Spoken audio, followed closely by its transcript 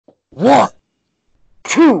1,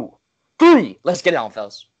 2, 3. Let's get it on,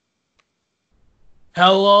 fellas.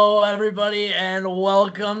 Hello, everybody, and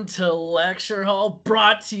welcome to Lecture Hall,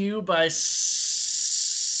 brought to you by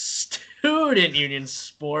Student Union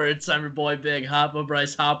Sports. I'm your boy, Big Hoppa,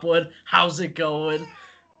 Bryce Hopwood. How's it going?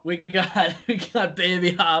 We got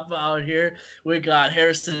Baby Hop out here. We got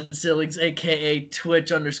Harrison Sillings, a.k.a.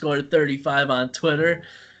 Twitch_35 on Twitter.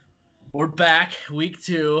 We're back, week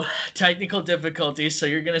 2, technical difficulties, so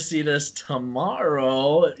you're going to see this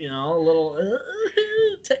tomorrow. You know, a little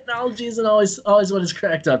technology isn't always what it's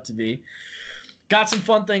cracked up to be. Got some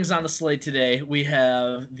fun things on the slate today. We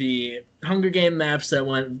have the Hunger Games map that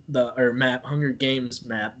went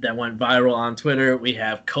viral on Twitter. We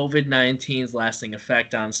have COVID-19's lasting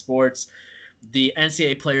effect on sports. The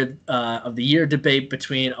NCAA Player of the Year debate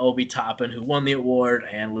between Obi Toppin, who won the award,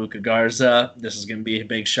 and Luka Garza. This is going to be a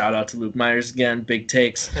big shout-out to Luke Myers again, big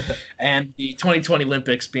takes. And the 2020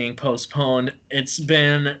 Olympics being postponed. It's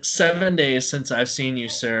been 7 days since I've seen you,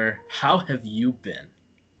 sir. How have you been?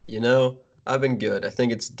 You know, I've been good. I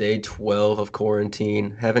think it's day 12 of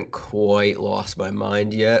quarantine. Haven't quite lost my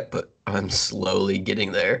mind yet, but I'm slowly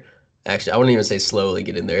getting there. Actually, I wouldn't even say slowly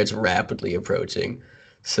getting there. It's rapidly approaching.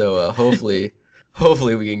 So hopefully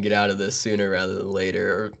we can get out of this sooner rather than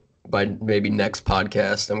later, or by maybe next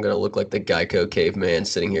podcast, I'm going to look like the Geico caveman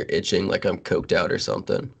sitting here itching like I'm coked out or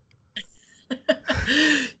something.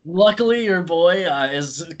 Luckily, your boy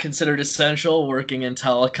is considered essential working in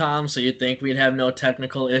telecom, so you'd think we'd have no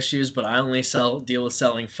technical issues, but I only deal with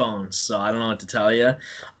selling phones, so I don't know what to tell you.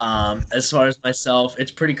 As far as myself,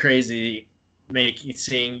 it's pretty crazy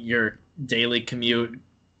seeing your daily commute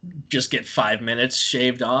just get 5 minutes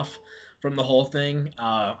shaved off from the whole thing.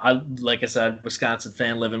 Like I said, Wisconsin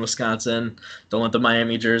fan, live in Wisconsin. Don't let the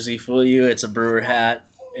Miami jersey fool you. It's a Brewer hat.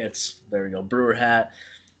 Brewer hat.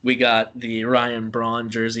 We got the Ryan Braun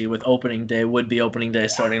jersey with opening day, would-be opening day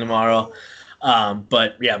starting tomorrow.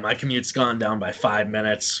 But yeah, my commute's gone down by 5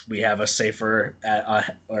 minutes. We have a safer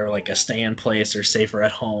or like a stay in place or safer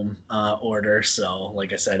at home order. So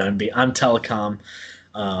like I said, I'm telecom.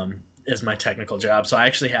 Is my technical job. So I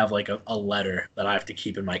actually have like a letter that I have to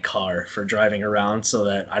keep in my car for driving around so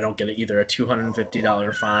that I don't get either a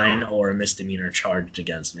 $250 fine or a misdemeanor charged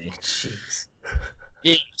against me. Jeez.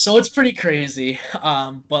 Yeah, so it's pretty crazy.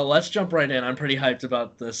 But let's jump right in. I'm pretty hyped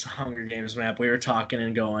about this Hunger Games map. We were talking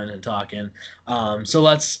and going and talking. So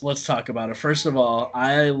let's talk about it. First of all,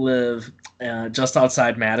 I live just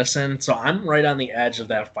outside Madison, so I'm right on the edge of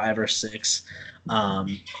that 5 or 6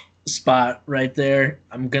 spot right there.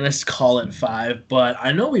 I'm gonna call it 5, but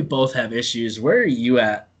I know we both have issues. Where are you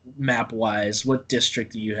at map wise? What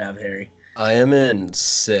district do you have, Harry? I am in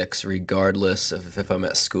 6 regardless of if I'm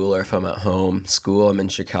at school or if I'm at home. School, I'm in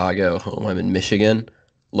Chicago. Home, I'm in Michigan,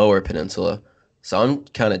 Lower Peninsula. So I'm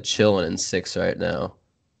kind of chilling in 6 right now.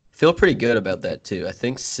 Feel pretty good about that too. I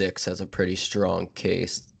think 6 has a pretty strong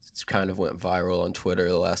case. It's kind of went viral on Twitter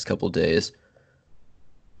the last couple days.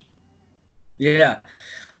 Yeah.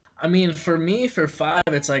 I mean, for me, for 5,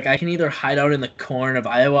 it's like I can either hide out in the corn of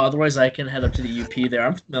Iowa, otherwise I can head up to the UP there.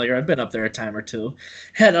 I'm familiar. I've been up there a time or two.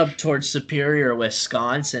 Head up towards Superior,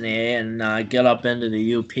 Wisconsin, and get up into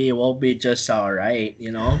the UP. We'll be just all right,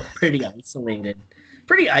 you know? Pretty isolated.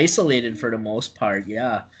 Pretty isolated for the most part,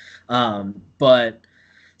 yeah. But,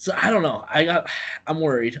 so I don't know. I'm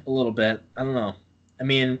worried a little bit. I don't know. I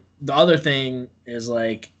mean, the other thing is,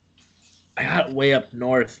 like, I got way up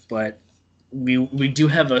north, but we do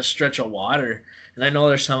have a stretch of water, and I know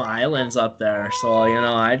there's some islands up there, so you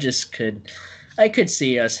know I could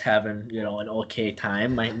see us having, you know, an okay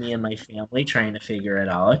time, me and my family trying to figure it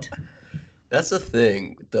out. That's the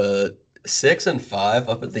thing. The 6 and 5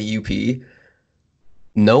 up at the UP,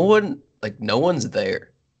 no one's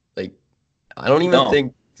there. Like, I don't even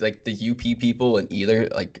think like the UP people in either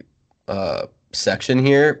like section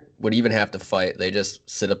here would even have to fight. They just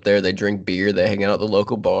sit up there, they drink beer, they hang out at the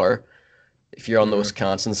local bar. If you're on the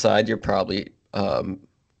Wisconsin side, you're probably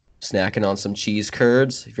snacking on some cheese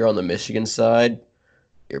curds. If you're on the Michigan side,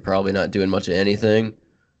 you're probably not doing much of anything.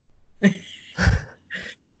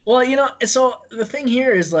 Well, you know, so the thing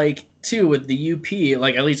here is, like, too, with the UP,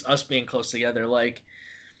 like, at least us being close together, like,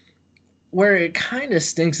 where it kind of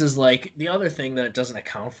stinks is, like, the other thing that it doesn't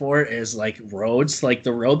account for is, like, roads. Like,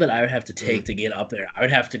 the road that I would have to take to get up there,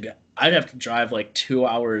 I'd have to drive, like, 2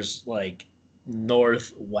 hours, like,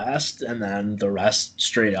 northwest and then the rest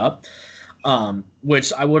straight up,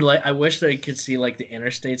 which I wish they could see like the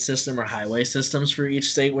interstate system or highway systems for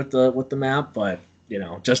each state with the map, but you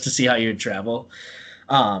know, just to see how you'd travel.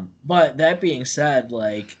 But that being said,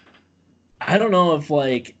 like, I don't know if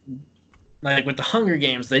like like with the Hunger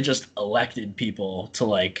Games, they just elected people to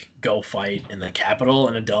like go fight in the Capitol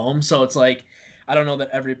in a dome. So it's like I don't know that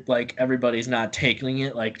everybody's not taking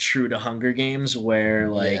it like true to Hunger Games, where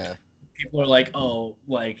like Yeah. people are like, oh,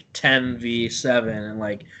 like 10v7 and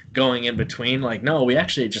like going in between. Like, no, we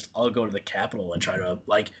actually just all go to the Capitol and try to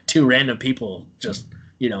like two random people just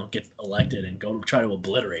get elected and go try to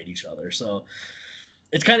obliterate each other. So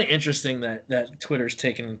it's kind of interesting that Twitter's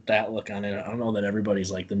taking that look on it. I don't know that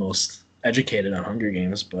everybody's like the most educated on Hunger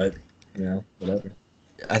Games, but whatever.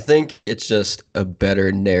 I think it's just a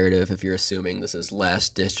better narrative if you're assuming this is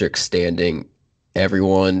last district standing,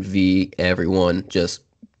 everyone v everyone just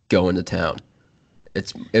going to town.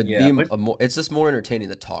 It's just more entertaining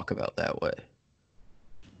to talk about that way.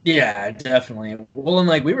 Yeah, definitely. Well, and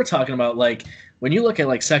like we were talking about, like when you look at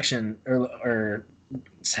like section or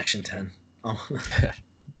section 10. Oh,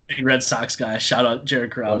 big Red Sox guy. Shout out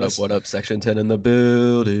Jared Carrabis. What up? Section 10 in the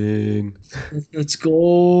building. Let's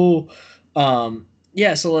go.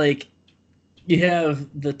 Yeah, so like you have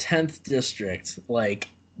the 10th district, like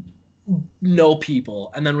no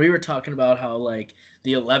people, and then we were talking about how like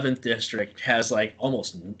the 11th district has like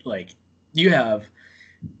almost like you have.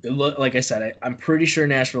 Like I said, I'm pretty sure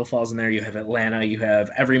Nashville falls in there. You have Atlanta. You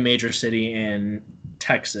have every major city in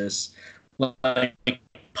Texas. Like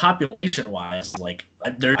population-wise, like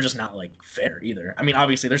they're just not like fair either. I mean,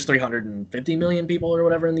 obviously there's 350 million people or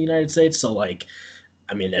whatever in the United States, so like,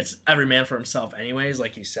 I mean, it's every man for himself, anyways.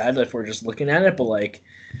 Like you said, if we're just looking at it, but like,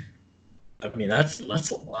 I mean, that's a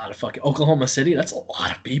lot of fucking Oklahoma City. That's a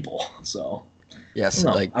lot of people. So yes,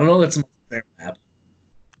 I don't know. That's a fair map.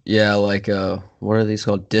 Yeah, like what are these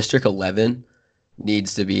called? District 11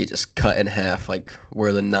 needs to be just cut in half, like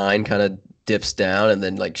where the 9 kind of dips down and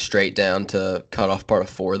then like straight down to cut off part of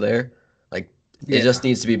 4 there. Like it just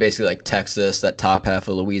needs to be basically like Texas, that top half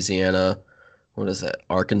of Louisiana. What is that?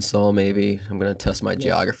 Arkansas, maybe. I'm gonna test my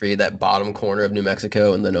geography. That bottom corner of New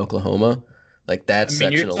Mexico and then Oklahoma. Like that's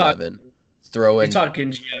section 11. Throw in. You're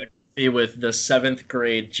talking geography with the 7th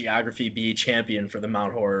grade geography B champion for the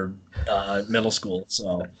Mount Horror middle school.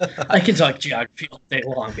 So I can talk geography all day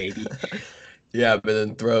long, baby. Yeah, but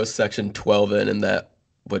then throw section 12 in, and that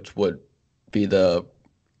which would be the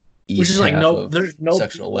east which is like there's no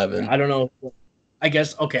section 11. I don't know. I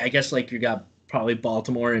guess like you got probably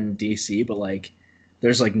Baltimore and DC, but like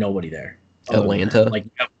there's like nobody there. Atlanta, like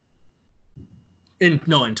in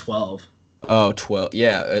 12. Oh, 12.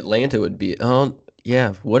 Yeah, Atlanta would be.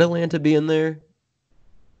 Yeah, would Atlanta be in there?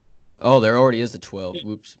 Oh, there already is a 12.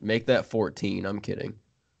 Oops, make that 14. I'm kidding.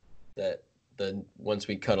 That the once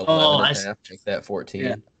we cut 11 in half, make that 14.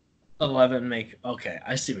 Yeah. 11 okay.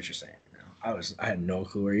 I see what you're saying. I had no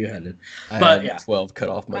clue where you headed. But yeah, 12 cut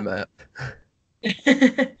off my map.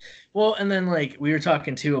 Well, and then like we were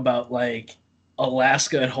talking too about like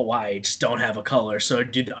Alaska and Hawaii just don't have a color. So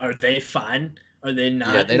are they fine? Are they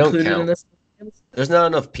not? Yeah, they don't count. In this? There's not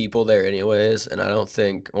enough people there anyways, and I don't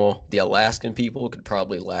think. Well, the Alaskan people could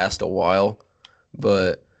probably last a while,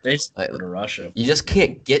 but they go to Russia. You just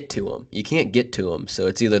can't get to them. You can't get to them. So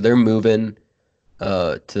it's either they're moving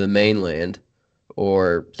to the mainland,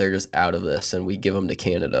 or they're just out of this, and we give them to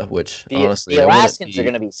Canada. Which honestly, the Alaskans are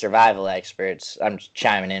going to be survival experts. I'm just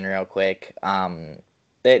chiming in real quick.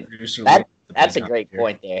 That's a great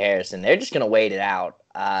point there, Harrison. They're just going to wait it out.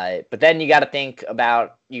 But then you got to think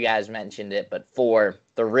about, you guys mentioned it, but for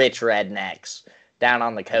the rich rednecks down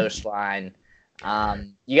on the coastline,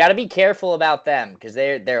 you got to be careful about them because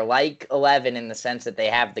they're like 11 in the sense that they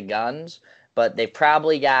have the guns, but they've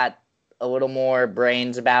probably got a little more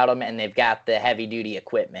brains about them, and they've got the heavy-duty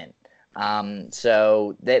equipment.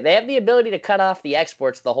 So they have the ability to cut off the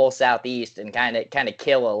exports of the whole Southeast and kind of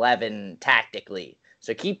kill 11 tactically.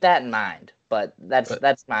 So keep that in mind. But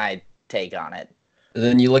that's my take on it. And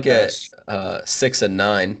then you look at 6 and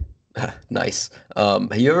 9. Nice.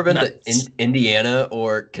 Have you ever been to Indiana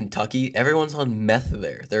or Kentucky? Everyone's on meth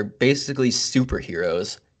there. They're basically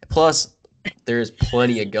superheroes. Plus, there's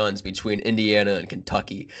plenty of guns between Indiana and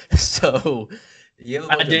Kentucky. So you have a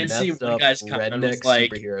bunch of messed up redneck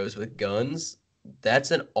superheroes with guns.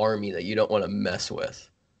 That's an army that you don't want to mess with.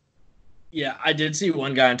 Yeah, I did see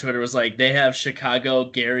one guy on Twitter was like, they have Chicago,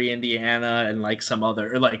 Gary, Indiana, and like some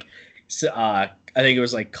other, or like, I think it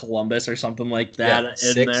was like Columbus or something like that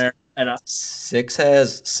in there. And 6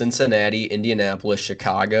 has Cincinnati, Indianapolis,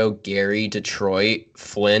 Chicago, Gary, Detroit,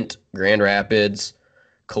 Flint, Grand Rapids,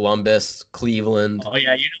 Columbus, Cleveland. Oh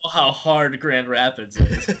yeah, you know how hard Grand Rapids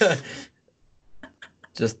is.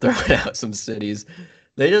 Just throwing out some cities.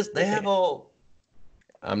 They have all.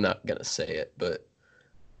 I'm not gonna say it, but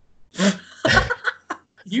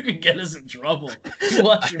You could get us in trouble.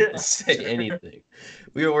 I didn't say anything.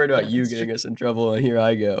 We were worried about you getting us in trouble, and here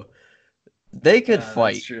I go. They could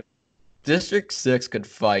fight. District 6 could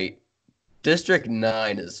fight. District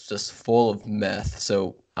 9 is just full of meth,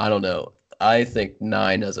 so I don't know. I think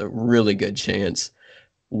 9 has a really good chance.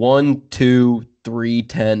 1, 2, 3,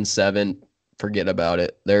 10, 7, forget about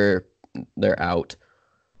it. They're out.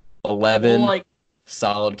 11, Well,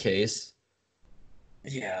 solid case.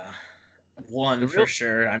 Yeah. 1 for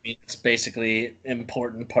sure. I mean, it's basically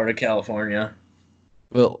important part of California.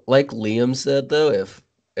 Well, like Liam said, though, if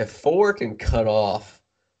 4 can cut off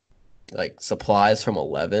like supplies from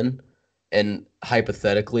 11, and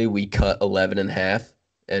hypothetically we cut 11 in half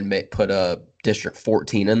and put a District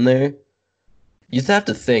 14 in there, you just have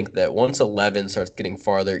to think that once 11 starts getting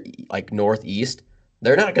farther like northeast,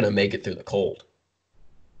 they're not going to make it through the cold.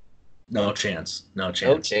 No chance. No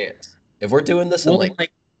chance. If we're doing this in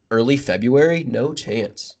like early February, no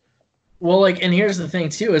chance. Well, and here's the thing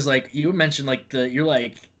too, is you mentioned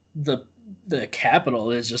the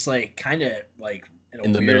capital is just kind of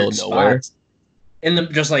in the middle of nowhere.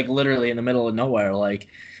 Just literally in the middle of nowhere.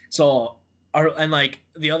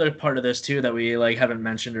 The other part of this too that we haven't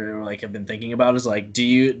mentioned or have been thinking about is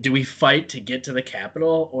do we fight to get to the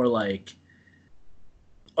capital or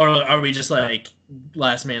are we just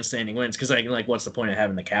last man standing wins? Because what's the point of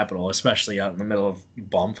having the capital, especially out in the middle of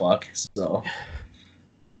bumfuck? So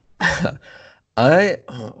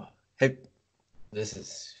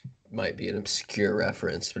this might be an obscure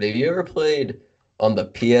reference, but have you ever played on the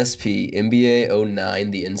PSP NBA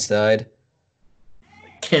 09 The Inside?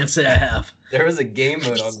 Can't say I have. There was a game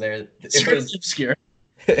mode on there. It was obscure.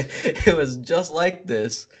 It was just like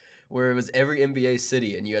this, where it was every NBA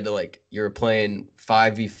city, and you had to you were playing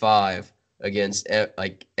 5v5 against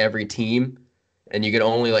every team, and you could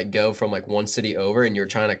only go from one city over, and you're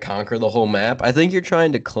trying to conquer the whole map. I think you're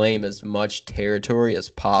trying to claim as much territory as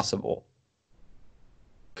possible,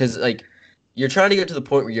 because you're trying to get to the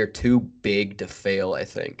point where you're too big to fail. I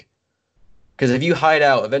think. Because if you hide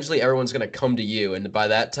out, eventually everyone's going to come to you, and by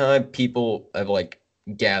that time, people have,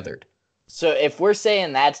 gathered. So if we're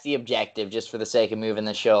saying that's the objective, just for the sake of moving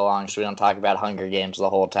the show along so we don't talk about Hunger Games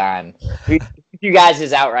the whole time, who you guys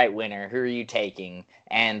is outright winner? Who are you taking?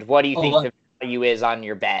 And what do you think the value is on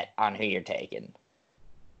your bet on who you're taking?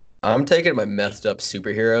 I'm taking my messed up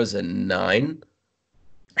superheroes in 9,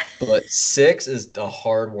 but 6 is a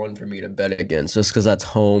hard one for me to bet against, just because that's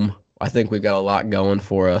home. I think we've got a lot going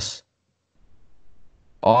for us.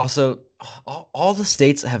 Also, all the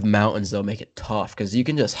states that have mountains, though, make it tough because you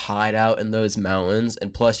can just hide out in those mountains,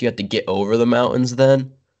 and plus you have to get over the mountains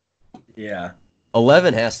then. Yeah.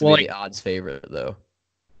 11 has to be the odds favorite, though.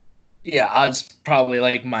 Yeah, odds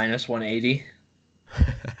probably minus 180.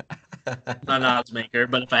 Not an odds maker,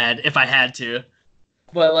 but if I had to.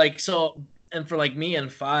 But and for me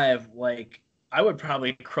and 5, I would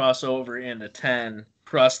probably cross over into 10.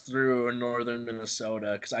 Cross through northern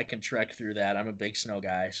Minnesota because I can trek through that. I'm a big snow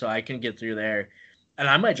guy, so I can get through there, and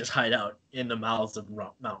I might just hide out in the mouths of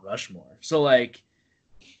Mount Rushmore. So I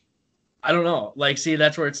don't know. See,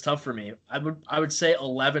 that's where it's tough for me. I would say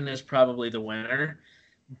 11 is probably the winner,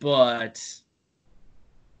 but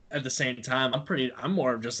at the same time, I'm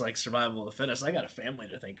more of just survival of the fittest. I got a family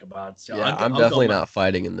to think about. So yeah, I'm definitely not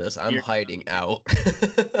fighting in this. I'm hiding out.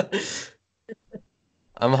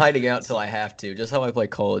 I'm hiding out till I have to, just how I play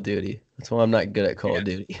Call of Duty. That's why I'm not good at Call of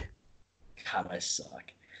Duty. God, I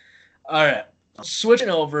suck. All right,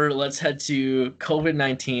 switching over, let's head to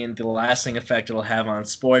COVID-19, the lasting effect it'll have on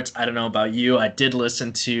sports. I don't know about you. I did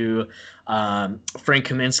listen to Frank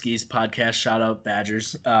Kaminsky's podcast, Shout Out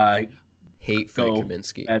Badgers. Hate Frank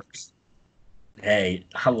Kaminsky. Badgers. Hey,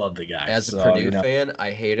 I love the guy. As a Purdue fan,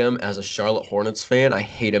 I hate him. As a Charlotte Hornets fan, I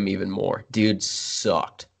hate him even more. Dude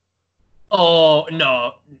sucked. Oh,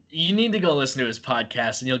 no. You need to go listen to his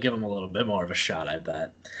podcast, and you'll give him a little bit more of a shot, I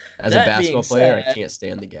bet. As a basketball player, I can't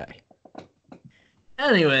stand the guy.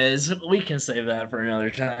 Anyways, we can save that for another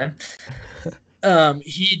time.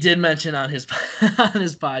 He did mention on his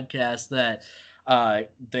podcast that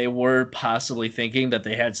they were possibly thinking that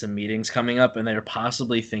they had some meetings coming up, and they were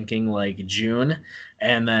possibly thinking June.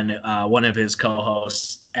 And then one of his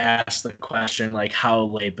co-hosts asked the question how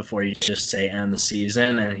late before you just say end the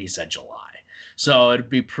season, and he said July. So it'd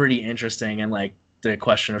be pretty interesting, and the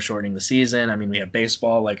question of shortening the season. I mean, we have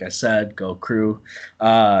baseball, like I said, go Crew,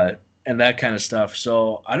 and that kind of stuff.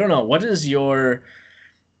 So I don't know. What is your?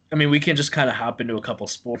 I mean, we can just kind of hop into a couple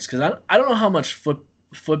sports because I don't know how much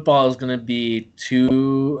football is going to be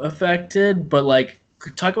too affected, but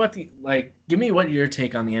talk about give me what your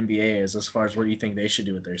take on the NBA is as far as what you think they should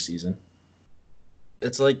do with their season.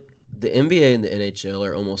 It's the NBA and the NHL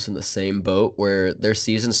are almost in the same boat where their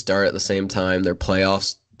seasons start at the same time, their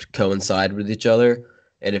playoffs coincide with each other.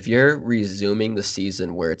 And if you're resuming the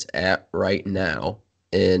season where it's at right now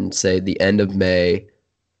in say the end of May,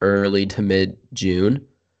 early to mid June,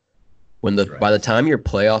 by the time your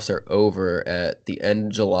playoffs are over at the end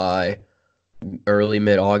of July, early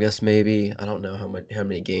mid August maybe, I don't know how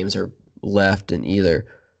many games are left in either.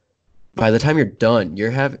 By the time you're done,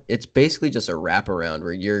 it's basically just a wraparound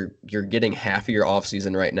where you're getting half of your off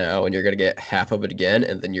season right now, and you're gonna get half of it again,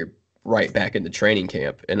 and then you're right back into training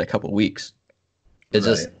camp in a couple weeks. It's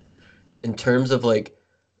just in terms of like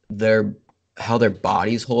how their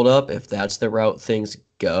bodies hold up. If that's the route things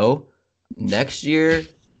go, next year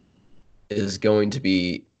is going to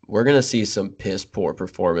be. We're gonna see some piss poor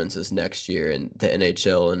performances next year in the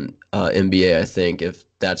NHL and NBA. I think if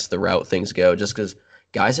that's the route things go, just because.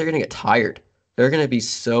 Guys are going to get tired. They're going to be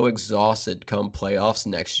so exhausted come playoffs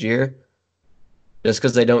next year just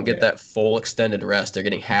because they don't get that full extended rest. They're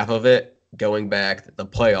getting half of it going back the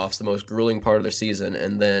playoffs, the most grueling part of their season,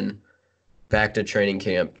 and then back to training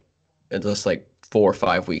camp in just like 4 or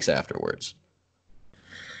 5 weeks afterwards.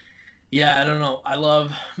 Yeah, I don't know.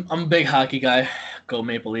 I'm a big hockey guy. Go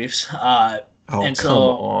Maple Leafs. Come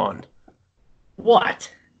on.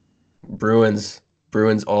 What? Bruins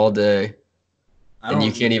all day. And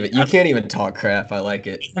you can't even talk crap. I like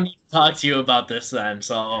it. I need to talk to you about this then.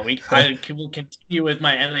 So I will continue with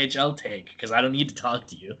my NHL take because I don't need to talk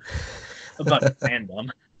to you about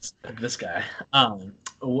fandom. This guy.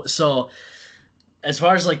 So as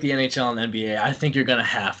far as like the NHL and NBA, I think you're gonna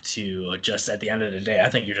have to just at the end of the day. I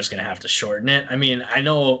think you're just gonna have to shorten it. I mean, I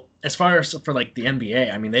know as far as for like the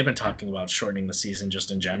NBA, I mean they've been talking about shortening the season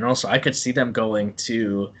just in general. So I could see them going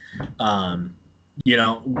to.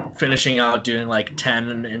 Finishing out doing like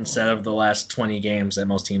 10 instead of the last 20 games that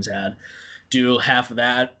most teams had. Do half of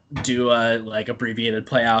that, do like abbreviated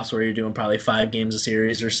playoffs where you're doing probably 5 games a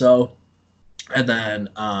series or so. And then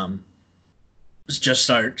just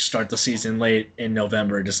start the season late in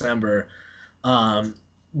November, December.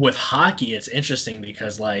 With hockey, it's interesting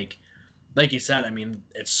because like you said, I mean,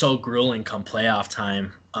 it's so grueling come playoff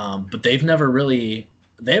time. But they've never really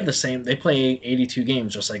they play 82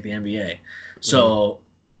 games just like the NBA. So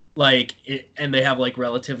and they have like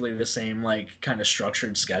relatively the same like kind of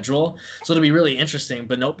structured schedule. So it'll be really interesting,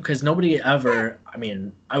 but because nobody ever, I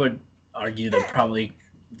mean, I would argue that probably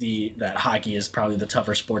that hockey is probably the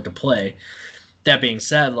tougher sport to play. That being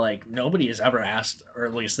said, like nobody has ever asked, or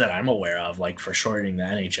at least that I'm aware of, like for shortening the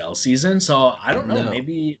NHL season. So I don't know,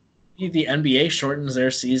 maybe the NBA shortens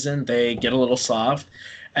their season, they get a little soft.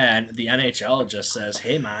 And the NHL just says,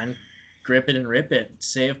 hey, man, grip it and rip it.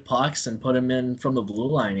 Save pucks and put them in from the blue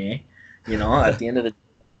line, eh? At the end of the day,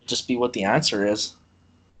 just be what the answer is.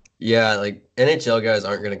 Yeah, like NHL guys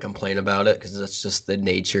aren't going to complain about it because that's just the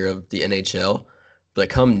nature of the NHL. But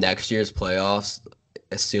come next year's playoffs,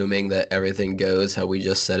 assuming that everything goes how we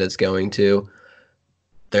just said it's going to,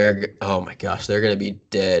 oh my gosh, they're going to be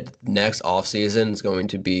dead. Next offseason is going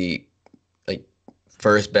to be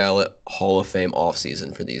first ballot Hall of Fame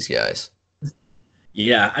offseason for these guys.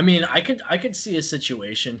 Yeah, I mean, I could see a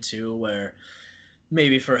situation too where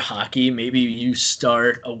maybe for hockey, maybe you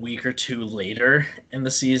start a week or two later in the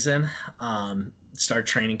season, start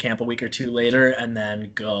training camp a week or two later, and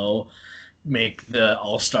then go make the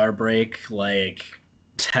All-Star break like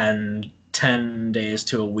 10 days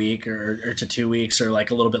to a week or to 2 weeks or like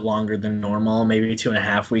a little bit longer than normal, maybe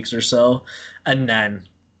 2.5 weeks or so, and then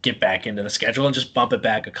get back into the schedule and just bump it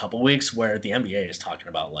back a couple weeks where the NBA is talking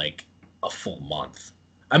about like a full month.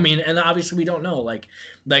 I mean, and obviously we don't know. Like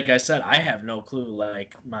I said, I have no clue.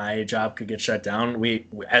 Like my job could get shut down. We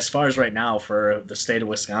as far as right now for the state of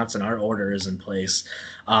Wisconsin, our order is in place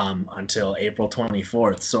until April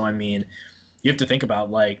 24th. So I mean, you have to think about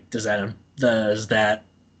like does that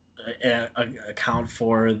account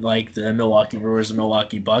for like the Milwaukee Brewers and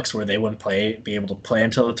Milwaukee Bucks where they wouldn't be able to play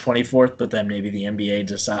until the 24th, but then maybe the NBA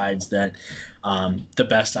decides that the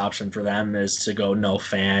best option for them is to go no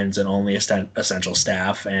fans and only essential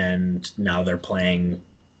staff, and now they're playing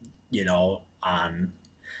on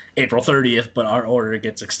April 30th, but our order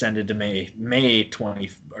gets extended to May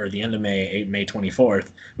 20 or the end of May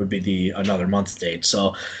 24th would be another month date.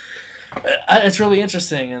 So it's really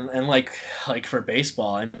interesting, and like for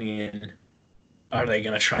baseball, I mean, are they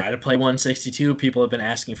going to try to play 162? People have been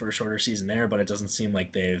asking for a shorter season there, but it doesn't seem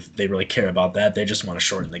like they really care about that. They just want to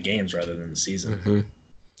shorten the games rather than the season. Mm-hmm.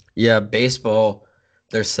 Yeah, baseball,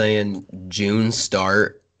 they're saying June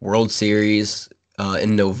start, World Series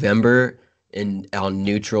in November on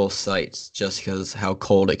neutral sites, just because how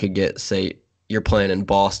cold it could get. Say you're playing in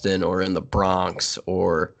Boston or in the Bronx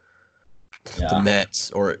or the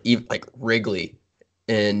Mets or even like Wrigley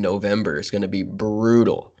in November is going to be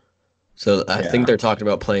brutal. So I think they're talking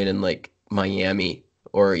about playing in like Miami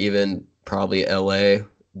or even probably LA,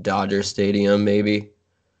 Dodger Stadium maybe.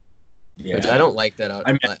 Yeah. Which I don't like that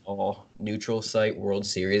at all. Neutral site World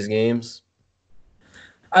Series games.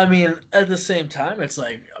 I mean, at the same time, it's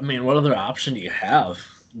like, I mean, what other option do you have?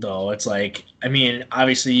 Though it's like, I mean,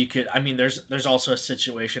 obviously you could. I mean, there's also a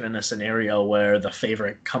situation in a scenario where the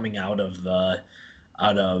favorite coming out of the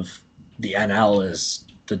NL is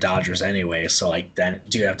the Dodgers anyway. So like, then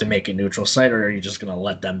do you have to make a neutral site, or are you just gonna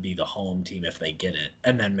let them be the home team if they get it,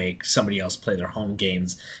 and then make somebody else play their home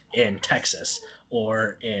games in Texas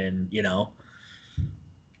or in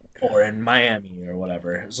or in Miami or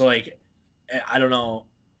whatever? So like, I don't know.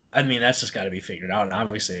 I mean, that's just got to be figured out. And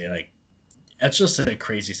obviously, like, that's just a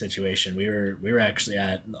crazy situation. We were actually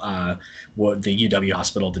at the UW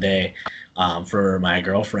hospital today for my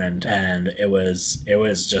girlfriend, and it was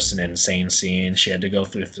just an insane scene. She had to go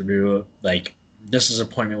through like, this is an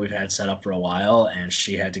appointment we've had set up for a while, and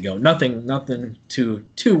she had to go. Nothing too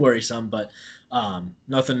worrisome, but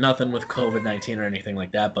nothing with COVID-19 or anything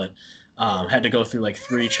like that, but. Had to go through like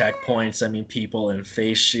 3 checkpoints. I mean, people in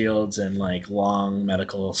face shields and like long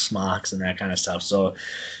medical smocks and that kind of stuff. So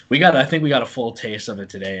I think we got a full taste of it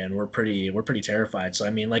today, and we're pretty terrified. So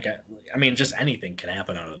I mean, just anything can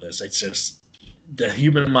happen out of this. It's just the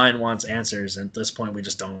human mind wants answers, and at this point, we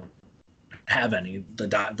just don't have any.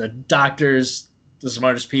 The doctors, the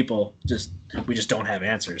smartest people, we just don't have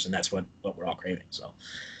answers, and that's what we're all craving. So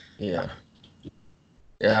yeah,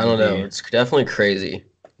 I don't know. It's definitely crazy.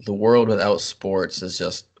 The world without sports is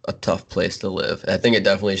just a tough place to live. I think it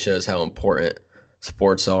definitely shows how important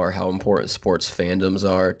sports are, how important sports fandoms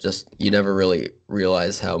are. Just you never really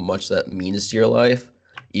realize how much that means to your life,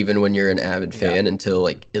 even when you're an avid fan, until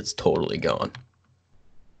like it's totally gone.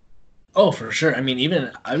 Oh, for sure. I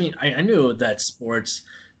mean, I knew that sports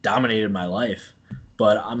dominated my life,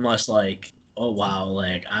 but I'm less like, oh wow,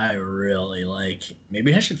 like I really like,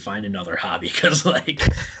 maybe I should find another hobby, because like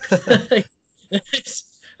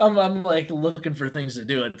I'm like looking for things to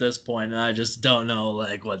do at this point, and I just don't know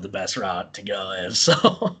like what the best route to go is.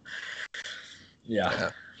 So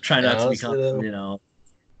try not to become,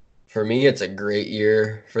 For me, it's a great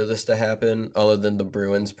year for this to happen. Other than the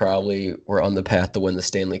Bruins probably were on the path to win the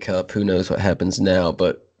Stanley Cup. Who knows what happens now?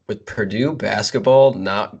 But with Purdue basketball,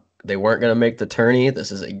 they weren't going to make the tourney.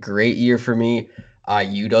 This is a great year for me.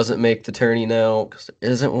 IU doesn't make the tourney now because there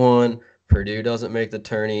isn't one. Purdue doesn't make the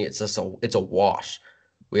tourney. It's a wash.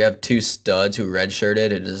 We have 2 studs who redshirted.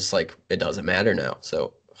 It is like it doesn't matter now.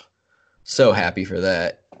 So happy for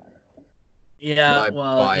that. Yeah,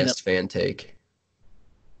 biased fan take.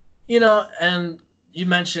 And you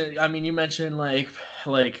mentioned like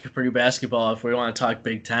Purdue basketball. If we want to talk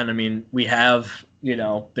Big Ten, I mean, we have,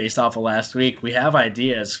 based off of last week, we have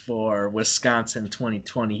ideas for Wisconsin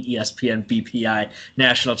 2020 ESPN BPI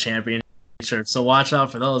National Championship. So watch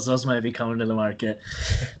out for those. Those might be coming to the market.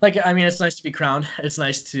 Like, I mean, it's nice to be crowned. It's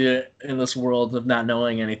nice to, in this world of not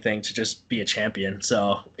knowing anything, to just be a champion.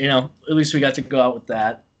 So, at least we got to go out with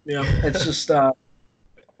that. It's just,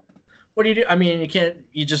 what do you do? I mean, you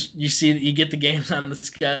get the games on the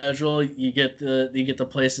schedule. You get the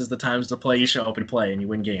places, the times to play. You show up and play, and you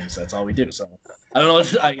win games. That's all we do. So I don't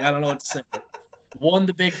know what to say. Won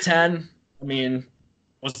the Big Ten. I mean,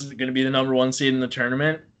 was it going to be the number 1 seed in the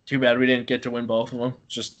tournament? Too bad we didn't get to win both of them.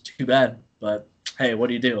 Just too bad. But hey, what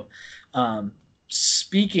do you do?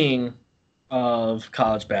 Speaking of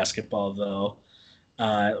college basketball, though,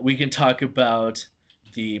 we can talk about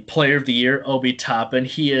the Player of the Year, Obi Toppin.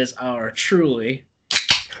 He is our truly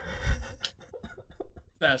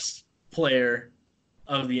best player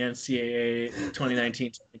of the NCAA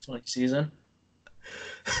 2019-2020 season.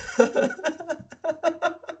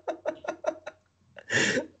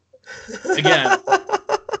 Again,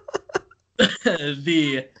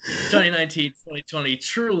 the 2019-2020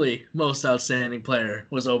 truly most outstanding player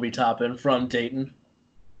was Obi Toppin from Dayton.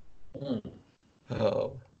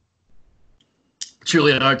 Oh.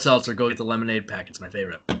 Truly a hard seltzer. Go get the lemonade pack. It's my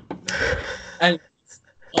favorite. And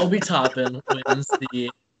Obi Toppin wins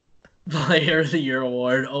the Player of the Year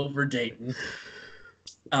award over Dayton.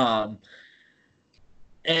 And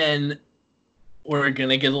we're going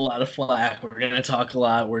to get a lot of flack. We're going to talk a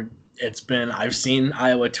lot. I've seen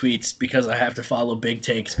Iowa tweets because I have to follow Big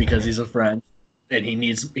Takes because he's a friend and he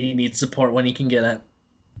needs support when he can get it.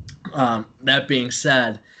 That being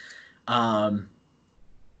said,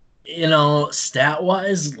 stat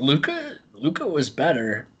wise, Luka was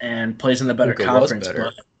better and plays in the better conference,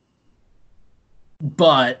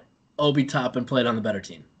 but Obi Toppin played on the better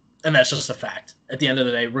team. And that's just a fact at the end of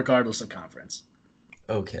the day, regardless of conference.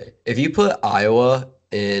 Okay. If you put Iowa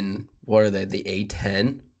in, what are they, the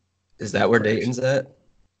A10? Is that where Correct. Dayton's at?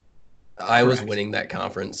 Iowa's Correct. winning that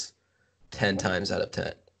conference 10 times out of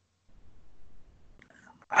 10.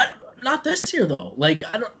 Not this year though. Like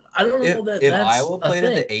I don't know that If that's Iowa played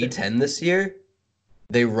a at thing. the A10 this year,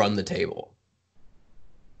 they run the table.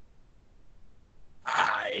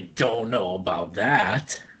 I don't know about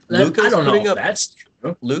that. Luka's I don't know putting if up- that's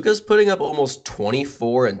true. Luka's putting up almost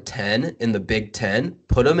 24 and 10 in the Big Ten.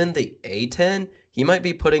 Put him in the A10, he might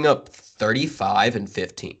be putting up 35 and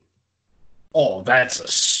 15. Oh, that's a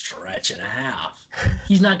stretch and a half.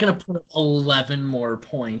 He's not going to put up 11 more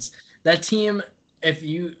points. That team, I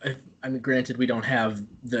mean, granted, we don't have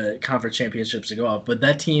the conference championships to go up, but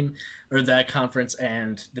that team or that conference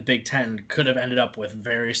and the Big Ten could have ended up with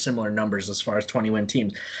very similar numbers as far as 20-win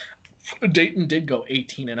teams. Dayton did go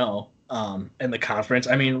 18-0 in the conference.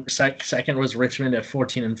 I mean, second was Richmond at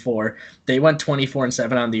 14-4. They went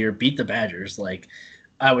 24-7 on the year, beat the Badgers. Like,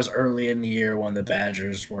 I was early in the year when the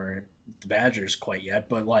Badgers weren't the Badgers quite yet,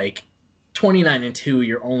 but like 29-2,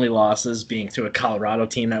 your only losses being to a Colorado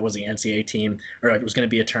team that was the NCAA team, or it was going to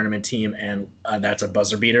be a tournament team, and that's a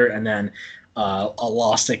buzzer beater, and then a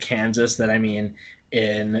loss to Kansas that, I mean,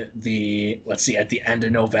 in the, let's see, at the end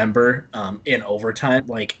of November in overtime.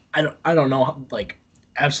 Like, I don't know, like,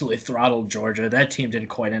 absolutely throttled Georgia. That team didn't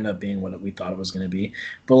quite end up being what we thought it was going to be.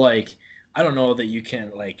 But, like, I don't know that you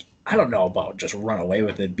can, like, I don't know about just run away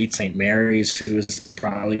with it. Beat St. Mary's, who's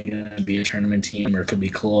probably going to be a tournament team or could be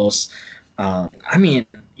close. I mean,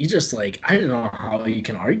 you just, like, I don't know how you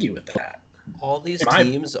can argue with that. All these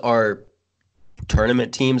teams are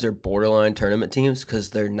tournament teams or borderline tournament teams because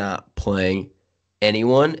they're not playing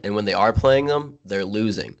anyone, and when they are playing them, they're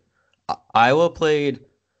losing. Iowa played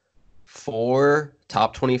 4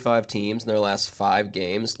 top 25 teams in their last 5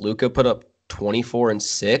 games. Luka put up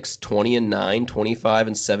 24-6, 20-9,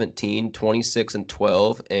 25-17,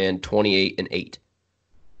 26-12, and 28-8.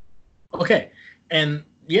 Okay, and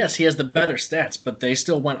yes, he has the better stats, but they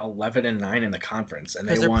still went 11-9 in the conference, and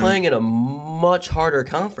Because they're playing in a much harder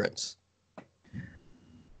conference.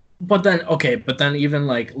 But then even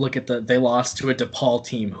like look at they lost to a DePaul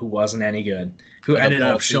team who wasn't any good, who ended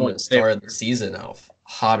up showing started the season off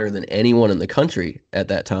hotter than anyone in the country at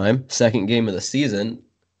that time. Second game of the season.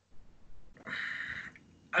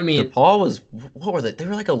 I mean, DePaul was, what were they? They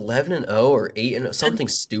were like 11-0 or 8-0, something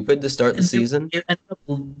stupid to start the season. It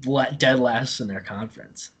ended up dead last in their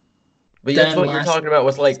conference. But that's what you're talking about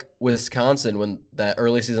with like Wisconsin when that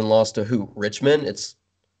early season lost to who? Richmond?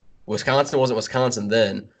 Wisconsin wasn't Wisconsin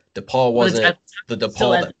then. DePaul wasn't the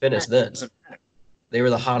DePaul that finished then. They were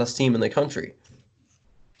the hottest team in the country.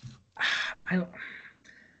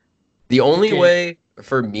 The only way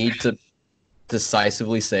for me to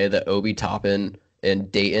decisively say that Obi Toppin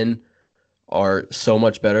and Dayton are so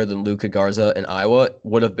much better than Luka Garza and Iowa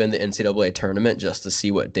would have been the NCAA tournament just to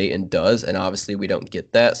see what Dayton does, and obviously we don't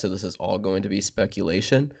get that, so this is all going to be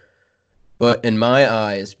speculation. But in my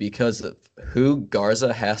eyes, because of who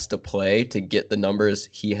Garza has to play to get the numbers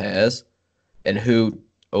he has, and who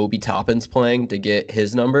Obi Toppin's playing to get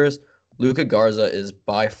his numbers, Luka Garza is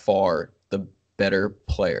by far the better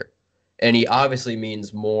player. And he obviously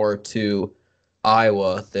means more to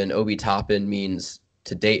Iowa than Obi Toppin means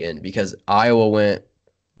to Dayton, because Iowa went,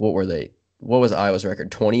 what were they? What was Iowa's record?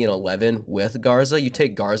 20-11 with Garza. You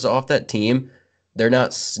take Garza off that team, they're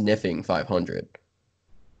not sniffing 500.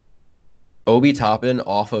 Obi Toppin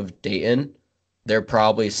off of Dayton, they're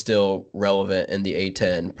probably still relevant in the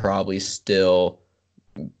A10, probably still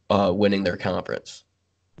winning their conference.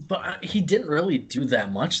 But he didn't really do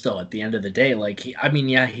that much, though, at the end of the day. Like, he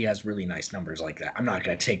has really nice numbers like that. I'm not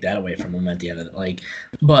going to take that away from him at the end of the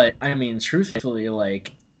but, I mean, truthfully,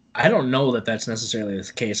 like, I don't know that that's necessarily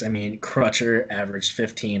the case. I mean, Crutcher averaged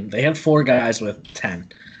 15. They had 4 guys with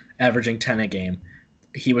 10, averaging 10 a game.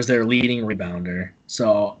 He was their leading rebounder.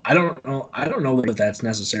 So, I don't know that that's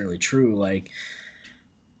necessarily true. Like,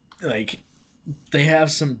 they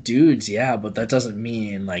have some dudes, yeah, but that doesn't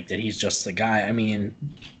mean like that he's just the guy. I mean,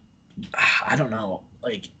 I don't know.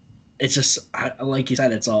 Like, it's just like you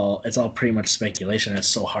said, it's all pretty much speculation. It's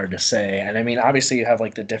so hard to say. And I mean, obviously you have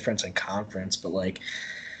like the difference in conference, but like,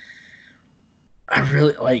 I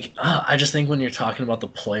really like. I just think when you're talking about the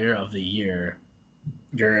player of the year,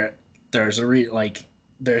 there's a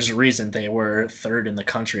reason they were third in the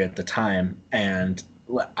country at the time, and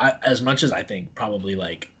as much as I think probably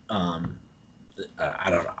like. I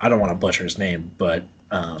don't want to butcher his name, but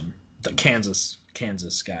the Kansas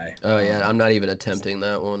guy. Oh yeah, I'm not even attempting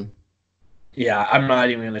that one. Yeah, I'm not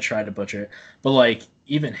even gonna try to butcher it. But like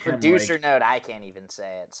even him, Producer like note, I can't even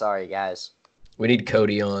say it. Sorry, guys. We need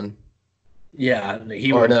Cody on. yeah,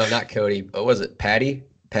 he Or would. no, not Cody. What was it? Patty?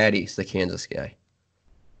 Patty's the Kansas guy.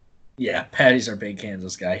 Yeah, Patty's our big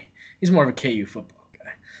Kansas guy. He's more of a KU football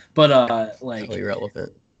guy. But like So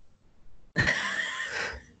irrelevant.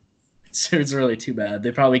 it's really too bad.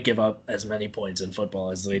 They probably give up as many points in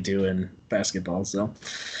football as they do in basketball. So,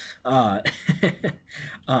 uh,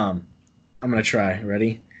 I'm gonna try.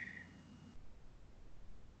 Ready?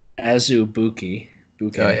 Azubuike. Oh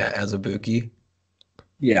yeah, Azubuike.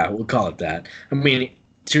 Yeah, we'll call it that.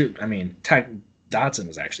 Dotson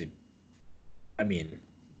was actually. I mean,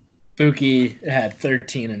 Buki had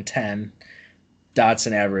 13 and 10.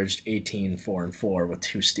 Dotson averaged 18, 4 and 4 with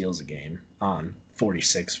 2 steals a game on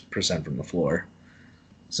 46% from the floor.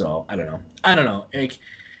 So I don't know.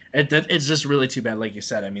 It's just really too bad, like you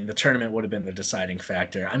said. I mean, the tournament would have been the deciding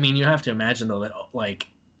factor. I mean, you have to imagine though that like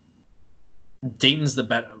Dayton's the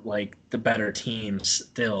better team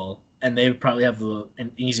still, and they probably have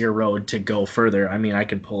an easier road to go further. I mean, I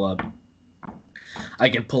can pull up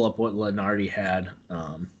what Lenardi had.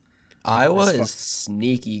 Iowa is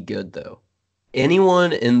sneaky good though.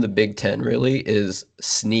 Anyone in the Big Ten really is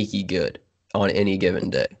sneaky good on any given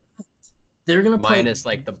day. They're gonna play minus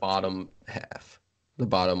like the bottom half, the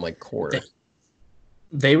bottom like quarter.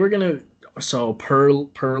 They were gonna per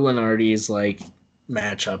Lenardi's like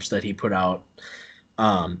matchups that he put out.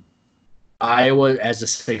 Iowa as a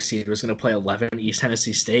 6 seed was gonna play 11 East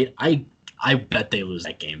Tennessee State. I bet they lose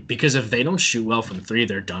that game because if they don't shoot well from 3,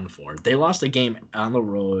 they're done for. They lost a game on the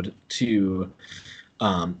road to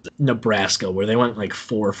Nebraska where they went like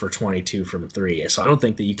 4 for 22 from 3. So I don't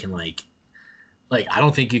think that you can I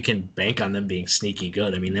don't think you can bank on them being sneaky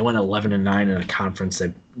good. I mean, they went 11 and 9 in a conference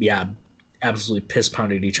that absolutely piss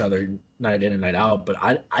pounded each other night in and night out. But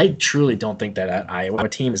I truly don't think that Iowa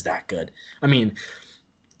team is that good. I mean,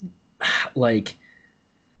 like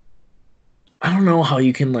I don't know how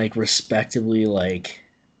you can respectively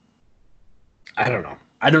I don't know.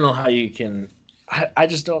 I don't know how you can. I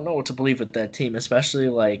just don't know what to believe with that team, especially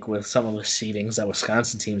with some of the seedings that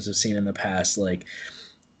Wisconsin teams have seen in the past. Like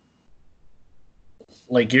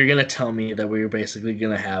you're gonna tell me that we're basically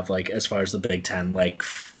gonna have as far as the Big Ten, let's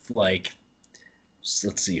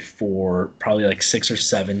see, probably 6 or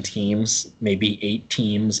 7 teams, maybe 8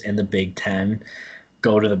 teams in the Big Ten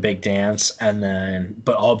go to the big dance, and then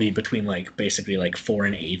but all be between basically 4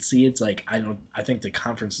 and 8 seeds. I think the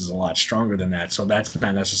conference is a lot stronger than that, so that's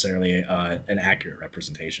not necessarily an accurate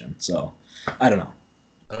representation. So I don't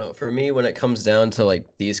know. For me, when it comes down to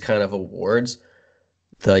these kind of awards,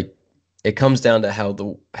 it comes down to how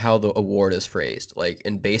the award is phrased.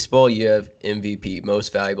 In baseball, you have MVP,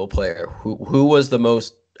 most valuable player. Who was the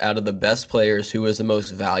most out of the best players? Who was the most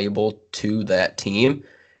valuable to that team?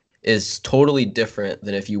 Is totally different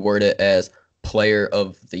than if you word it as player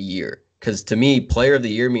of the year. Because to me, player of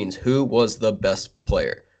the year means who was the best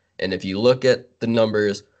player. And if you look at the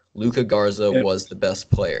numbers, Luka Garza was the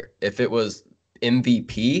best player. If it was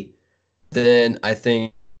MVP, then I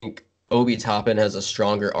think Obi Toppin has a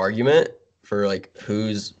stronger argument for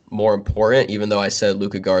who's more important, even though I said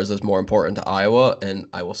Luka Garza is more important to Iowa, and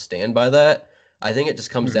I will stand by that. I think it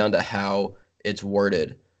just comes down to how it's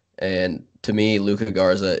worded. And to me, Luka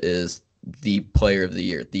Garza is the player of the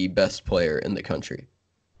year, the best player in the country.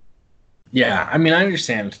 Yeah, I mean, I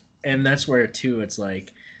understand. And that's where, too, it's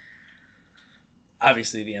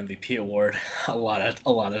obviously the MVP award a lot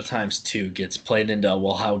of times, too, gets played into,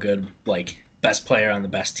 well, how good, best player on the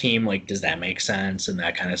best team, does that make sense and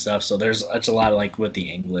that kind of stuff. So it's a lot of, with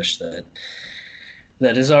the English that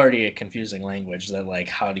is already a confusing language that,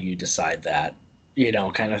 how do you decide that?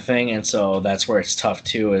 Kind of thing. And so that's where it's tough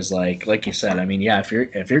too, is like you said, I mean, yeah,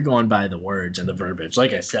 if you're going by the words and the verbiage,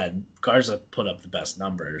 like I said, Garza put up the best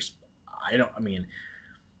numbers.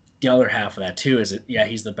 The other half of that too is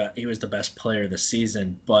he was the best player this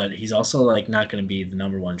season, but he's also not going to be the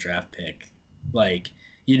number 1 draft pick.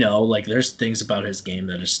 There's things about his game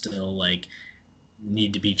that are still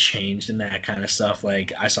need to be changed and that kind of stuff.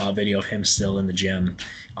 I saw a video of him still in the gym,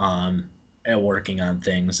 and working on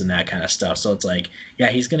things and that kind of stuff. So it's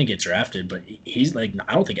he's going to get drafted, but he's I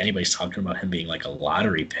don't think anybody's talking about him being a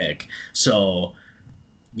lottery pick. So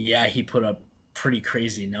yeah, he put up pretty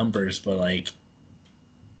crazy numbers, but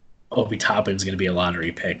Obi Toppin's going to be a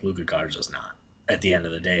lottery pick. Luka Garza's not at the end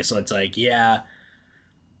of the day. So it's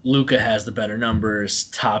Luka has the better numbers.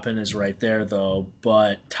 Toppin is right there though,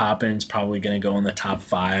 but Toppin's probably going to go in the top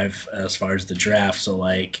 5 as far as the draft. So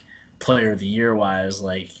player of the year wise,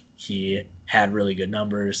 he had really good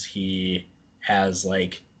numbers. He has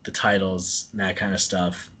the titles and that kind of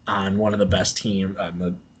stuff. on one of the best team on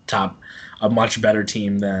the top, a much better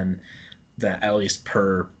team than that, at least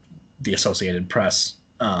per the Associated Press.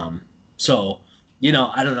 So,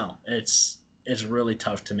 I don't know. It's really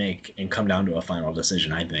tough to make and come down to a final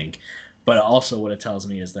decision, I think. But also what it tells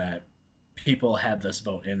me is that people have this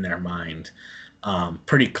vote in their mind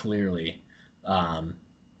pretty clearly,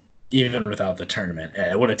 even without the tournament.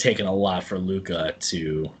 It would have taken a lot for Luka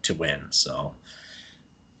to win. So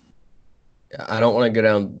I don't want to go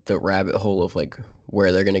down the rabbit hole of like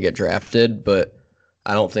where they're going to get drafted, but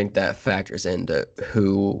I don't think that factors into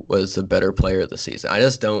who was the better player of the season. I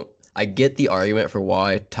just don't. I get the argument for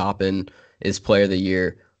why Toppin is player of the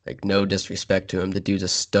year. Like, no disrespect to him. The dude's a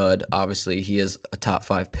stud. Obviously, he is a top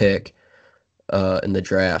 5 pick in the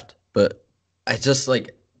draft. But I just,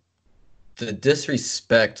 like, the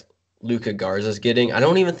disrespect Luka Garza's getting, I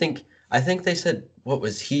don't even think – I think they said, what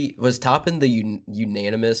was he – was Toppin the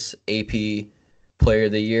unanimous AP player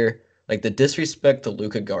of the year? Like, the disrespect to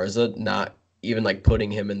Luka Garza, not even, like, putting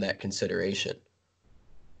him in that consideration.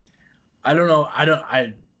 I don't know.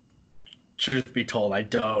 Truth be told, I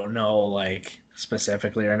don't know, like,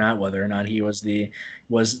 specifically or not, whether or not he was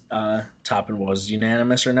Toppin was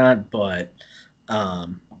unanimous or not, but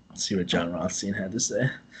let's see what John Rothstein had to say.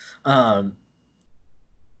 Off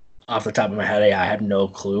the top of my head, I have no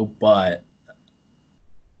clue, but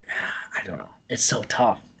I don't know. It's so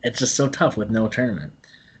tough. It's just so tough with no tournament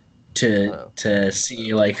to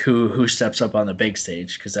see like who steps up on the big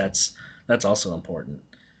stage, because that's also important.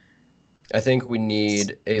 I think we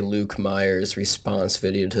need a Luke Myers response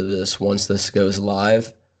video to this once this goes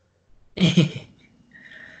live. I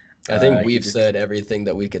think we've said everything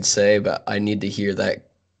that we could say, but I need to hear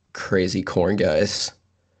that crazy corn guy's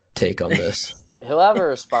take on this. He'll have a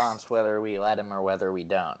response whether we let him or whether we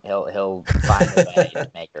don't. He'll find a way to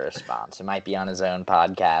make a response. It might be on his own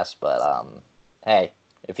podcast, but hey,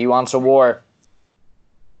 if he wants a war,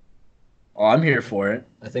 oh, I'm here for it.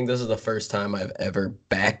 I think this is the first time I've ever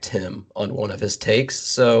backed him on one of his takes.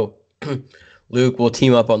 So, Luke, we'll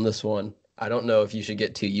team up on this one. I don't know if you should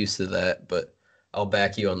get too used to that, but I'll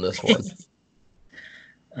back you on this one.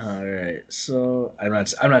 All right. So I'm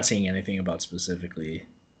not saying anything about specifically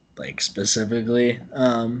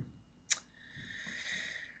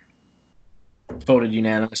voted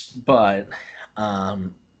unanimous, but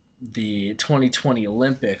the 2020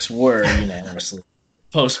 Olympics were unanimously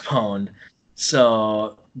postponed.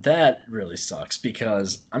 So that really sucks,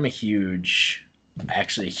 because I'm a huge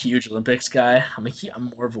Olympics guy.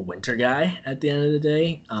 I'm more of a winter guy at the end of the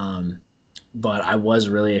day. But I was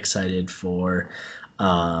really excited for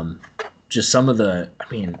just some of the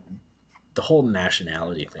whole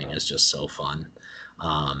nationality thing is just so fun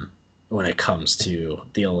when it comes to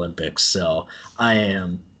the Olympics. So I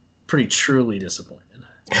am pretty truly disappointed.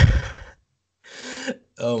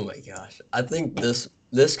 Oh my gosh. I think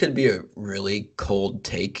this could be a really cold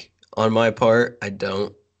take on my part. I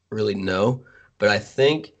don't really know, but I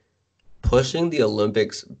think pushing the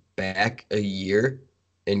Olympics back a year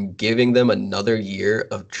and giving them another year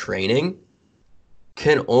of training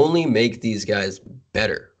can only make these guys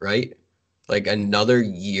better, right? Like, another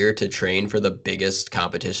year to train for the biggest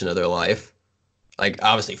competition of their life. Like,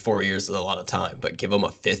 obviously 4 years is a lot of time, but give them a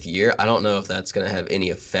 5th year. I don't know if that's going to have any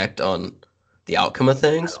effect on the outcome of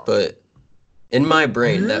things, but in my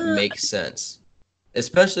brain, that makes sense.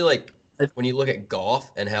 Especially, like, when you look at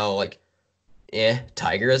golf and how, like,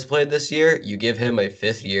 Tiger has played this year, you give him a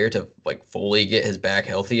 5th year to, like, fully get his back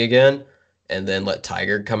healthy again, and then let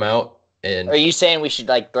Tiger come out. And are you saying we should,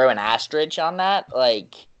 like, throw an asterisk on that?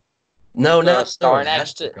 Like, no, not star an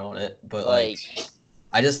next asterisk on it, but, like,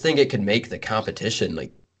 I just think it could make the competition,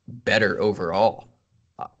 like, better overall.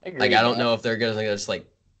 Like, I don't know if they're going to just, like,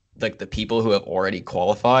 the people who have already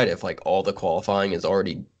qualified, if, like, all the qualifying is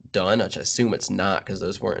already done, which I assume it's not, because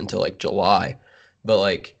those weren't until, like, July. But,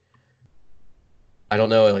 like, I don't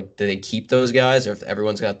know, like, do they keep those guys, or if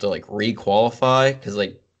everyone's got to, like, re-qualify? Because,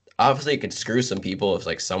 like, obviously it could screw some people if,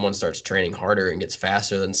 like, someone starts training harder and gets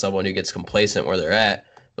faster than someone who gets complacent where they're at.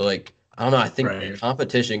 But, like, I don't know, I think the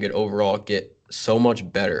competition could overall get so much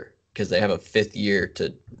better because they have a 5th year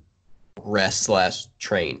to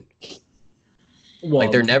rest/train. Well,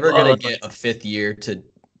 like, they're never going to get a 5th year to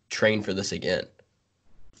train for this again.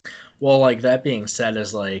 Well, like, that being said,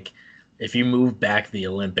 is like, if you move back the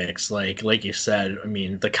Olympics, like you said, I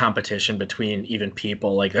mean, the competition between even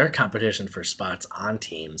people, like, their competition for spots on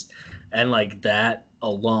teams, and, like, that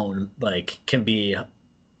alone, like, can be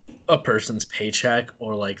a person's paycheck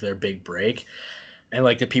or, like, their big break. And,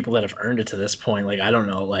 like, the people that have earned it to this point, like, I don't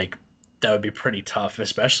know, like, that would be pretty tough,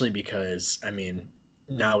 especially because, I mean,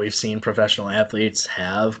 now we've seen professional athletes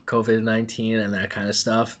have COVID-19 and that kind of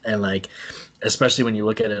stuff. And like, especially when you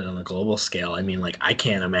look at it on a global scale, I mean, like, I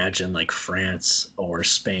can't imagine like France or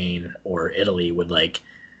Spain or Italy would like,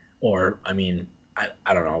 or I mean,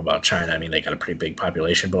 I don't know about China. I mean, they got a pretty big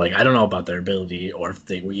population, but like, I don't know about their ability or if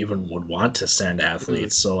they even would want to send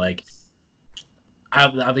athletes. So like,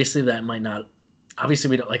 obviously that might not. Obviously,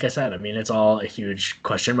 we don't. Like I said, I mean, it's all a huge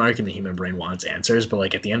question mark, and the human brain wants answers. But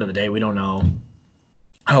like at the end of the day, we don't know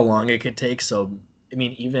how long it could take. So I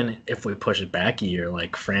mean, even if we push it back a year,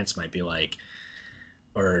 like France might be like,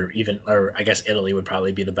 or I guess Italy would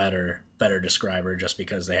probably be the better describer, just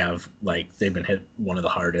because they have like they've been hit one of the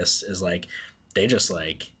hardest. Is like they just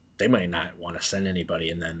like they might not want to send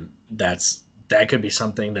anybody, and then that could be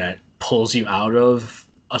something that pulls you out of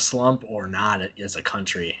a slump or not as a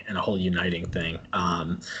country and a whole uniting thing.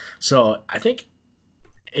 So I think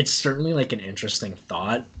it's certainly like an interesting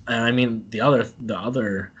thought. And I mean, the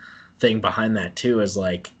other thing behind that too is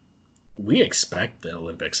like we expect the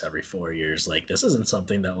Olympics every 4 years. Like this isn't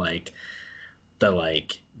something that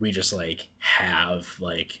we just like have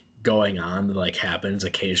like going on that like happens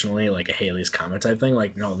occasionally, like a Haley's Comet type thing.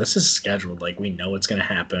 Like no, this is scheduled. Like we know it's going to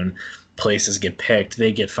happen. Places get picked.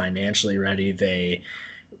 They get financially ready. They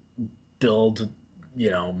build,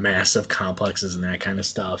 massive complexes and that kind of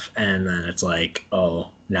stuff. And then it's like,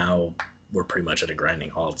 oh, now we're pretty much at a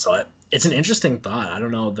grinding halt. So it's an interesting thought. I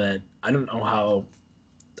don't know how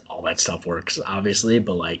all that stuff works, obviously,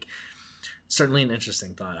 but like certainly an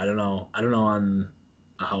interesting thought. I don't know on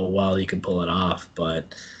how well you can pull it off,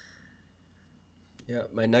 but yeah,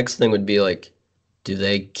 my next thing would be like, do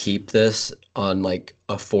they keep this on like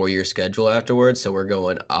a 4-year schedule afterwards? So we're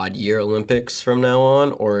going odd year Olympics from now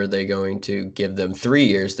on, or are they going to give them 3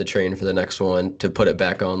 years to train for the next one to put it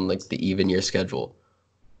back on like the even year schedule?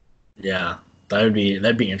 Yeah, that'd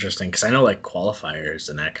be interesting because I know like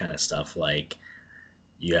qualifiers and that kind of stuff. Like,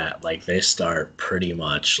 yeah, like they start pretty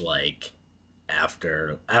much like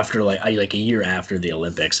after like a year after the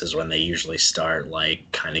Olympics is when they usually start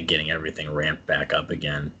like kind of getting everything ramped back up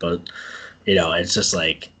again. But it's just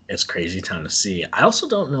like it's crazy time to see. I also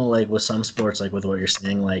don't know, like with some sports, like with what you're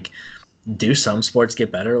saying, like do some sports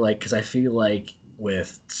get better? Like, because I feel like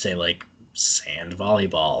with say like sand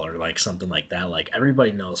volleyball or like something like that, like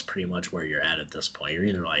everybody knows pretty much where you're at this point. You're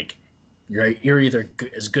either like you're either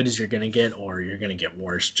as good as you're gonna get, or you're gonna get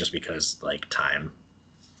worse just because like time.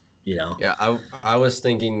 Yeah, I was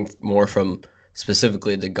thinking more from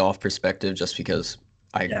specifically the golf perspective, just because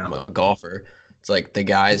I'm a golfer. It's like the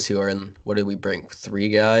guys who are in, what did we bring? 3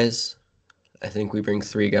 guys? I think we bring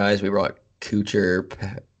 3 guys. We brought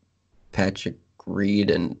Kuchar, Patrick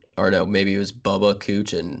Reed, or no, maybe it was Bubba,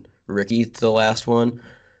 Cooch, and Ricky to the last one.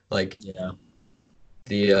 Like,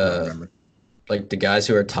 the like the guys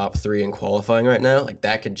who are top 3 in qualifying right now, like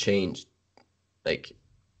that could change, like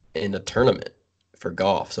in a tournament for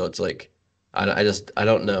golf. So it's like, I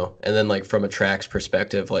don't know. And then like from a tracks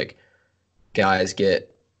perspective, like guys get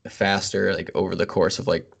faster like over the course of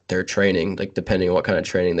like their training, like depending on what kind of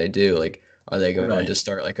training they do. Like are they going to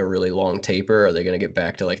start like a really long taper? Are they going to get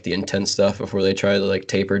back to like the intense stuff before they try to like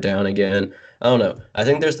taper down again? I don't know. I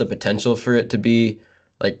think there's the potential for it to be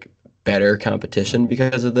like better competition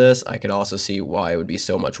because of this. I could also see why it would be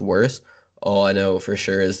so much worse. All I know for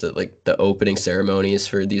sure is that like the opening ceremonies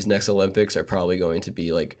for these next Olympics are probably going to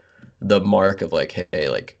be like the mark of like, hey,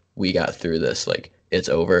 like we got through this, like it's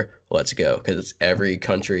over, let's go. Because it's every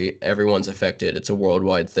country, everyone's affected. It's a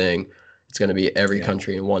worldwide thing. It's going to be every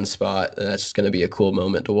country in one spot, and that's just going to be a cool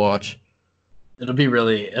moment to watch. It'll be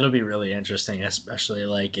really interesting, especially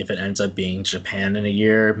like if it ends up being Japan in a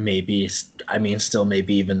year, maybe, I mean, still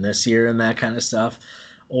maybe even this year and that kind of stuff,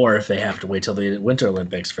 or if they have to wait till the Winter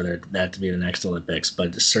Olympics for that to be the next Olympics.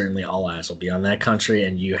 But certainly all eyes will be on that country,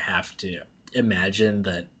 and you have to imagine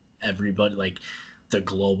that everybody, like the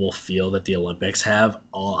global feel that the Olympics have,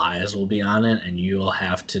 all eyes will be on it, and you will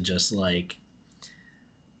have to just like,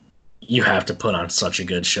 you have to put on such a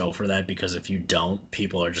good show for that, because if you don't,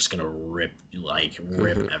 people are just going to rip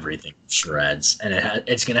everything to shreds. And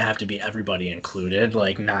it's going to have to be everybody included,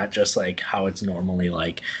 like not just like how it's normally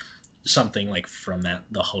like something like from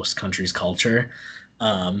the host country's culture.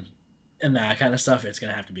 And that kind of stuff. It's going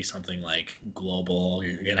to have to be something like global.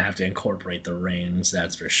 You're going to have to incorporate the rings,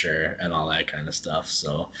 that's for sure, and all that kind of stuff.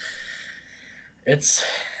 So it's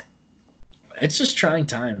just trying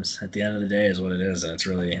times at the end of the day is what it is. And it's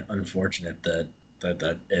really unfortunate that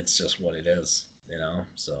it's just what it is,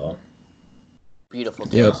 so. Beautiful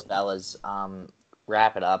news, fellas.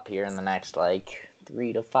 Wrap it up here in the next like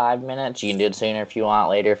 3 to 5 minutes. You can do it sooner if you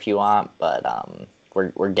want, later if you want, but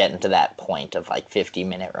we're getting to that point of like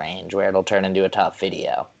 50-minute range where it'll turn into a tough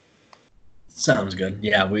video. Sounds good.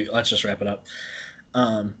 Yeah, let's just wrap it up.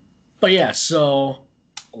 But yeah, so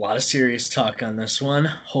a lot of serious talk on this one.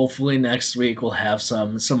 Hopefully next week we'll have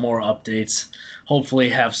some more updates. Hopefully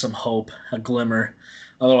have some hope, a glimmer.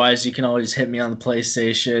 Otherwise, you can always hit me on the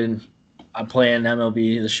PlayStation. I'm playing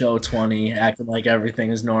MLB The Show 20, acting like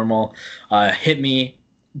everything is normal. Hit me.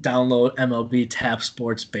 Download MLB Tap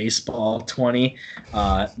Sports Baseball 20.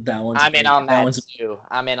 That one's I'm in on that too.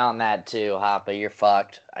 I'm in on that too, Hoppa. You're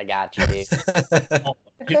fucked. I got you, dude.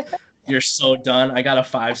 You're so done. I got a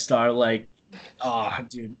 5-star. Like, oh,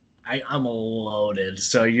 dude, I'm loaded.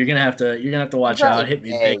 So you're gonna have to watch out. Hit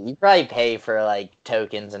me big. You probably pay for like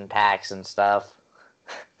tokens and packs and stuff.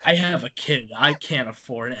 I have a kid. I can't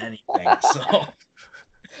afford anything.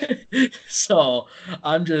 So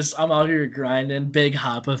I'm out here grinding. Big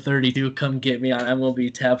Hoppa 32, come get me on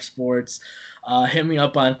MLB Tap Sports. Hit me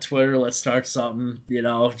up on Twitter. Let's start something.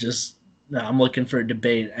 I'm looking for a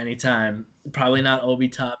debate anytime. Probably not Obi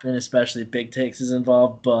Toppin, especially if Big Takes is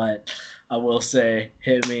involved, but I will say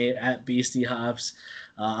hit me at Beastie Hops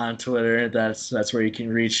on Twitter. That's where you can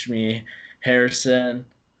reach me. Harrison.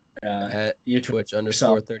 At Twitch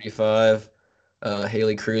 _35.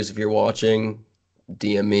 Haley Cruz, if you're watching,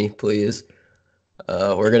 DM me, please.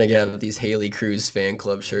 We're going to have these Haley Cruz fan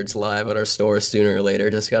club shirts live at our store sooner or later.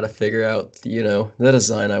 Just got to figure out, the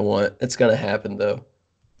design I want. It's going to happen, though.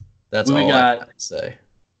 That's all I got to say.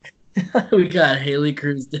 We got Haley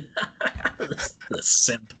Cruz. The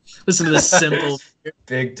simp. Listen to this simple.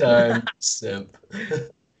 Big time simp.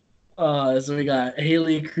 So we got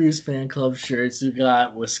Haley Cruz fan club shirts. We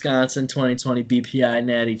got Wisconsin 2020 BPI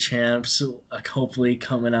Natty Champs, hopefully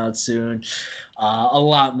coming out soon. A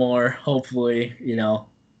lot more, hopefully.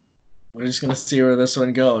 We're just gonna see where this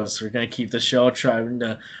one goes. We're gonna keep the show, trying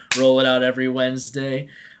to roll it out every Wednesday.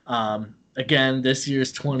 Again, this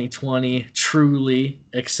year's 2020 truly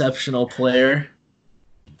exceptional player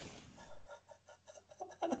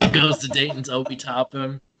goes to Dayton's Obi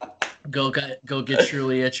Toppin. Go get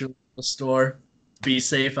Truly at your store. Be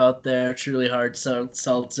safe out there. Truly Hard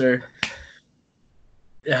Seltzer.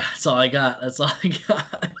 Yeah, that's all I got.